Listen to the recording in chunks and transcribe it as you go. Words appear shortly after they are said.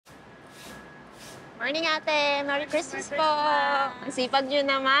Morning ate! Merry Christmas po! Ang sipag nyo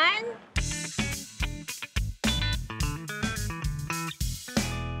naman!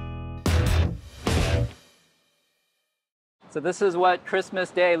 So this is what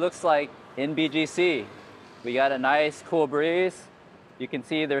Christmas Day looks like in BGC. We got a nice cool breeze. You can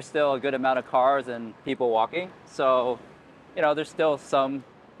see there's still a good amount of cars and people walking. So, there's still some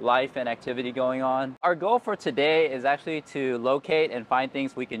life and activity going on. Our goal for today is actually to locate and find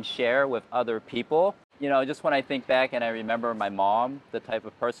things we can share with other people. Just when I think back and I remember my mom, the type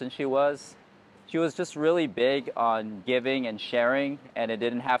of person she was just really big on giving and sharing, and it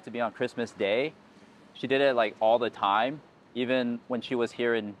didn't have to be on Christmas Day. She did it like all the time, even when she was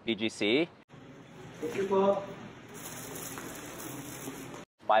here in BGC.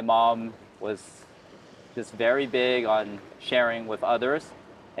 My mom was just very big on sharing with others,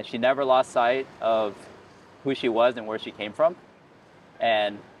 and she never lost sight of who she was and where she came from.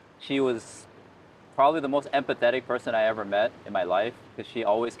 And she was probably the most empathetic person I ever met in my life, because she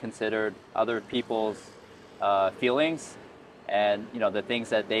always considered other people's feelings and the things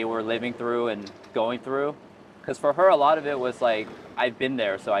that they were living through and going through. Because for her, a lot of it was like, I've been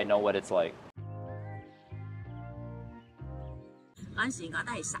there, so I know what it's like. 嗰陣時我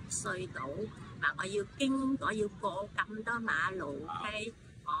都係10歲到，話我要經過要過咁多馬路梯，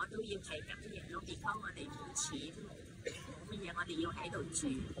我都要係咁樣咯。because 我哋冇錢冇乜嘢，我哋要喺度住，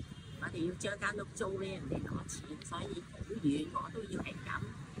我哋要將間屋租俾人哋攞錢，所以好遠我都要係咁。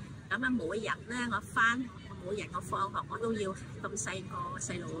咁啊，每日咧每日我放學我都要咁細個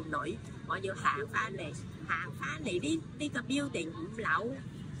細路女，我要行翻嚟呢個 building 5樓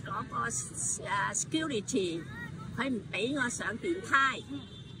嗰個security。 佢唔俾我上電梯，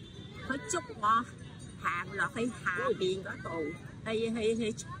佢捉我行落去下邊嗰度，去行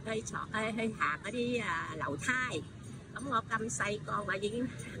嗰啲樓梯。咁我咁細個，我已經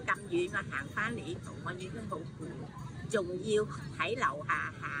咁遠，我行翻嚟呢度，我已經好攰，仲要喺樓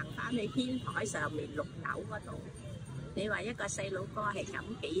下行翻去天台上面6樓嗰度。你話一個細佬哥係咁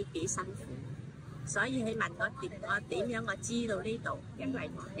幾辛苦，所以佢問我點樣我知道呢度，因為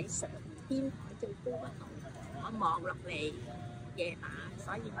我喺上天台最高嗰度。 我望落嚟夜晚，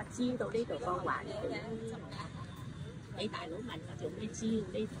所以我知道呢度個環境。你大佬問我做咩知道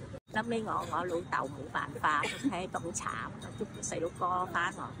呢度？後尾我老豆冇辦法，睇咁慘，捉個細佬哥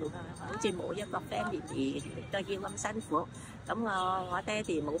翻學咁樣，好似冇一個 family 都要咁辛苦。咁我爹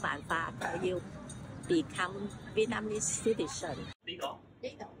哋冇辦法，佢要 become Vietnamese citizen。呢度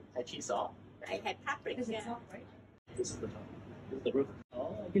係廁所，係 public 嘅。This is the top. This is the roof.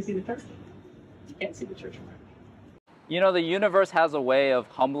 Oh, you can see the church. You can't see the church from here. The universe has a way of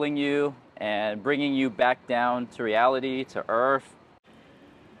humbling you and bringing you back down to reality, to earth.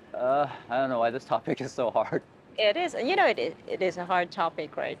 I don't know why this topic is so hard. It is, it is a hard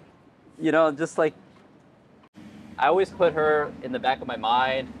topic, right? Just like, I always put her in the back of my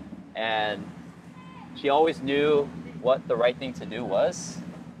mind, and she always knew what the right thing to do was.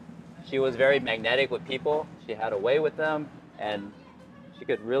 She was very magnetic with people. She had a way with them, and she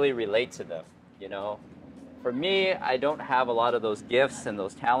could really relate to them, For me, I don't have a lot of those gifts and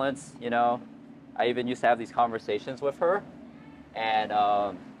those talents, I even used to have these conversations with her, and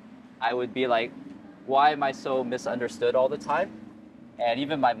I would be like, why am I so misunderstood all the time? And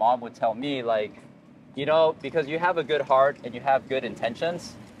even my mom would tell me, like, because you have a good heart and you have good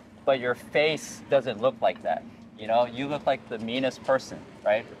intentions, but your face doesn't look like that. You look like the meanest person,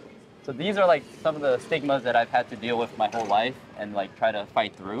 right? So these are like some of the stigmas that I've had to deal with my whole life and like try to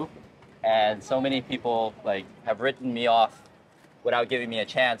fight through. And so many people like have written me off without giving me a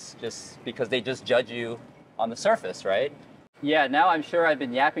chance, just because they just judge you on the surface, right? Yeah, now I'm sure I've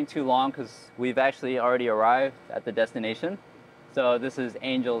been yapping too long because we've actually already arrived at the destination. So this is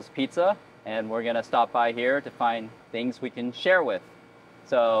Angel's Pizza, and we're gonna stop by here to find things we can share with.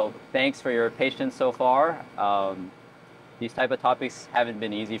 So thanks for your patience so far. These type of topics haven't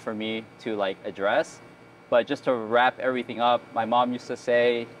been easy for me to like address. But just to wrap everything up, my mom used to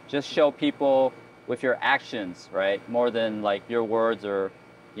say, just show people with your actions, right? More than like your words or,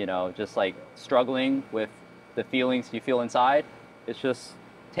 just like struggling with the feelings you feel inside. It's just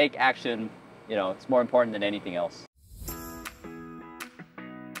take action, it's more important than anything else.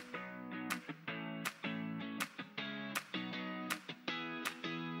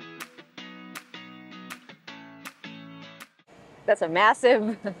 That's a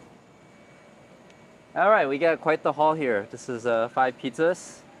massive... All right, we got quite the haul here. This is 5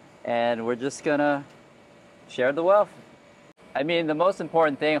 pizzas, and we're just gonna share the wealth. I mean, the most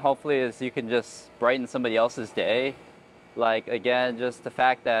important thing, hopefully, is you can just brighten somebody else's day. Like, again, just the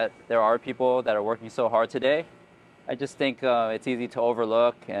fact that there are people that are working so hard today. I just think it's easy to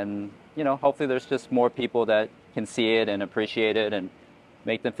overlook, and hopefully there's just more people that can see it and appreciate it and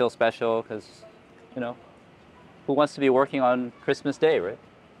make them feel special. Because who wants to be working on Christmas Day, right?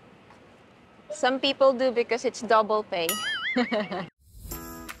 Some people do because it's double pay.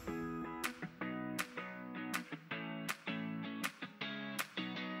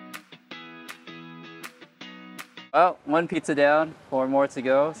 Well, one pizza down, 4 more to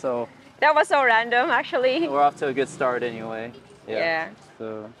go. So That was so random, actually. we're off to a good start anyway. Yeah.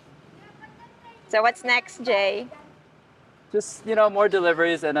 So So what's next, Jay? just more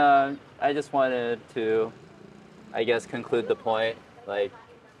deliveries, and I just wanted to, I guess, conclude the point. Like,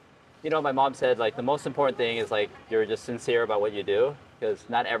 my mom said, like, the most important thing is like you're just sincere about what you do, because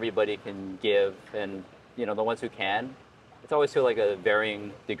not everybody can give, and the ones who can, it's always to like a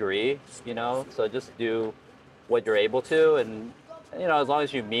varying degree. So just do what you're able to, and as long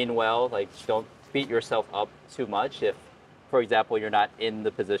as you mean well, like, don't beat yourself up too much if, for example, you're not in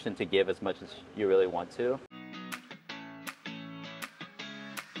the position to give as much as you really want to.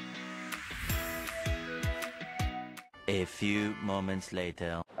 A few moments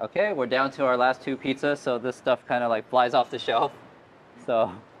later. Okay, we're down to our last 2 pizzas, so this stuff kind of like flies off the shelf. So,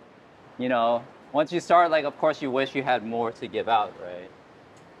 once you start, like, of course you wish you had more to give out, right?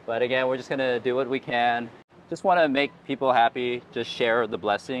 But again, we're just gonna do what we can. Just want to make people happy, just share the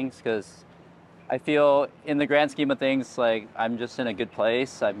blessings, because I feel in the grand scheme of things, like, I'm just in a good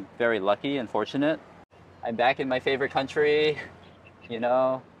place. I'm very lucky and fortunate. I'm back in my favorite country,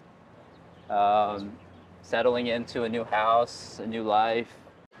 settling into a new house, a new life.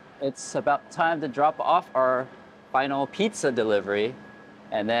 It's about time to drop off our final pizza delivery.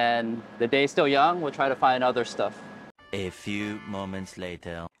 And then the day's still young, we'll try to find other stuff. A few moments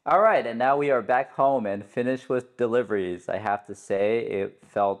later. All right, and now we are back home and finished with deliveries. I have to say it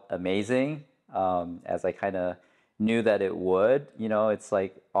felt amazing, as I kind of knew that it would. It's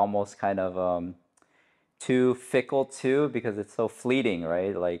like almost kind of too fickle too, because it's so fleeting,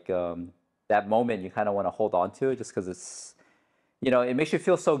 right? Like that moment you kind of want to hold on to, just because it's, it makes you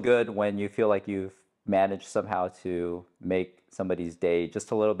feel so good when you feel like you've managed somehow to make somebody's day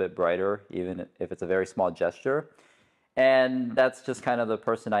just a little bit brighter, even if it's a very small gesture. And that's just kind of the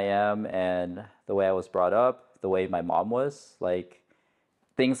person I am, and the way I was brought up, the way my mom was. Like,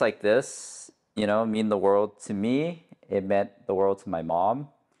 things like this, mean the world to me. It meant the world to my mom.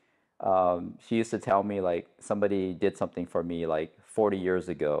 She used to tell me, like, somebody did something for me like 40 years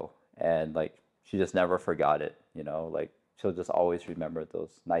ago, and like she just never forgot it. Like, she'll just always remember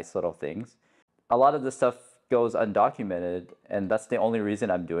those nice little things. A lot of this stuff goes undocumented, and that's the only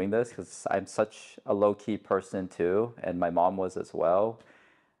reason I'm doing this, because I'm such a low-key person too, and my mom was as well.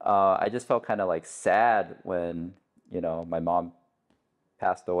 I just felt kind of like sad when my mom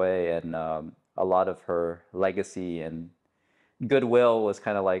passed away, and a lot of her legacy and goodwill was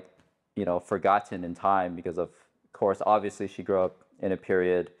kind of like forgotten in time, because of course obviously she grew up in a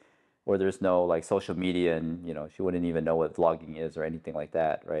period where there's no like social media, and she wouldn't even know what vlogging is or anything like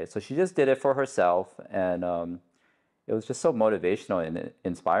that, right? So she just did it for herself, and it was just so motivational and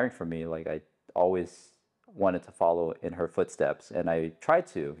inspiring for me. Like, I always wanted to follow in her footsteps, and I tried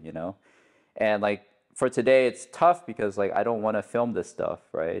to, and like for today it's tough, because like I don't want to film this stuff,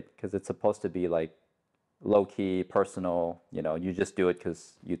 right? Because it's supposed to be like low-key, personal, you just do it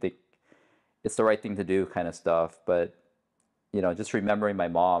because you think it's the right thing to do kind of stuff. But just remembering my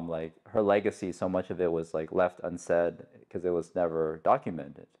mom, like, her legacy, so much of it was like left unsaid because it was never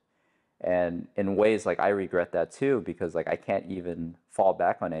documented. And in ways, like, I regret that too, because like I can't even fall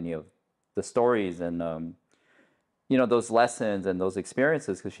back on any of the stories and those lessons and those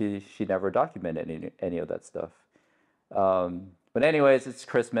experiences, because she never documented any of that stuff. But anyways, it's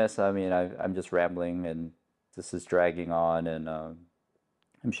Christmas. I mean, I'm just rambling, and this is dragging on, and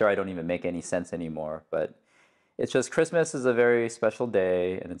I'm sure I don't even make any sense anymore. But it's just, Christmas is a very special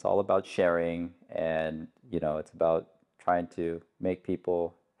day, and it's all about sharing, and it's about trying to make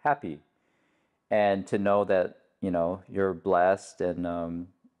people happy, and to know that you're blessed, and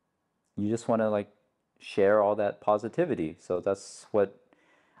you just want to like share all that positivity. So that's what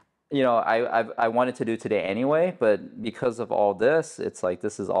I wanted to do today anyway. But because of all this, it's like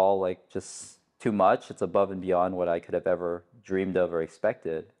this is all like just too much. It's above and beyond what I could have ever dreamed of or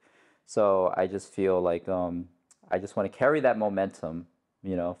expected. So I just feel like I just want to carry that momentum,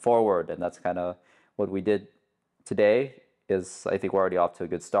 forward. And that's kind of what we did today. Is I think we're already off to a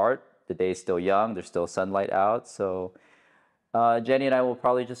good start. The day's still young. There's still sunlight out. So Jenny and I will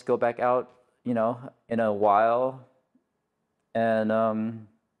probably just go back out, in a while, and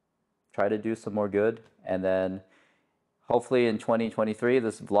try to do some more good. And then hopefully in 2023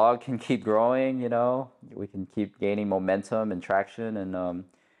 this vlog can keep growing, you know, we can keep gaining momentum and traction and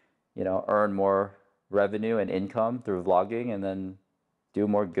you know, earn more revenue and income through vlogging and then do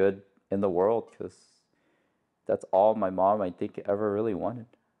more good in the world, because that's all my mom, I think, ever really wanted.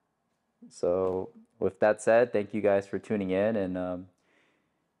 So with that said, thank you guys for tuning in and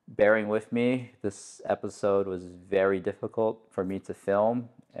bearing with me. This episode was very difficult for me to film,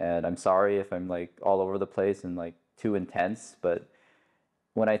 and I'm sorry if I'm like all over the place and like too intense, but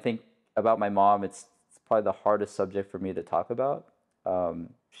when I think about my mom, it's probably the hardest subject for me to talk about.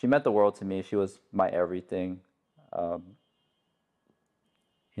 She meant the world to me. She was my everything. Um,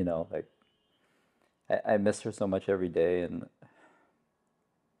 you know, like I miss her so much every day, and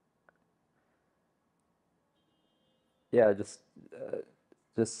yeah, uh,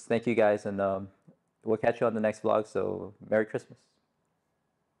 just thank you guys, and we'll catch you on the next vlog. So Merry Christmas.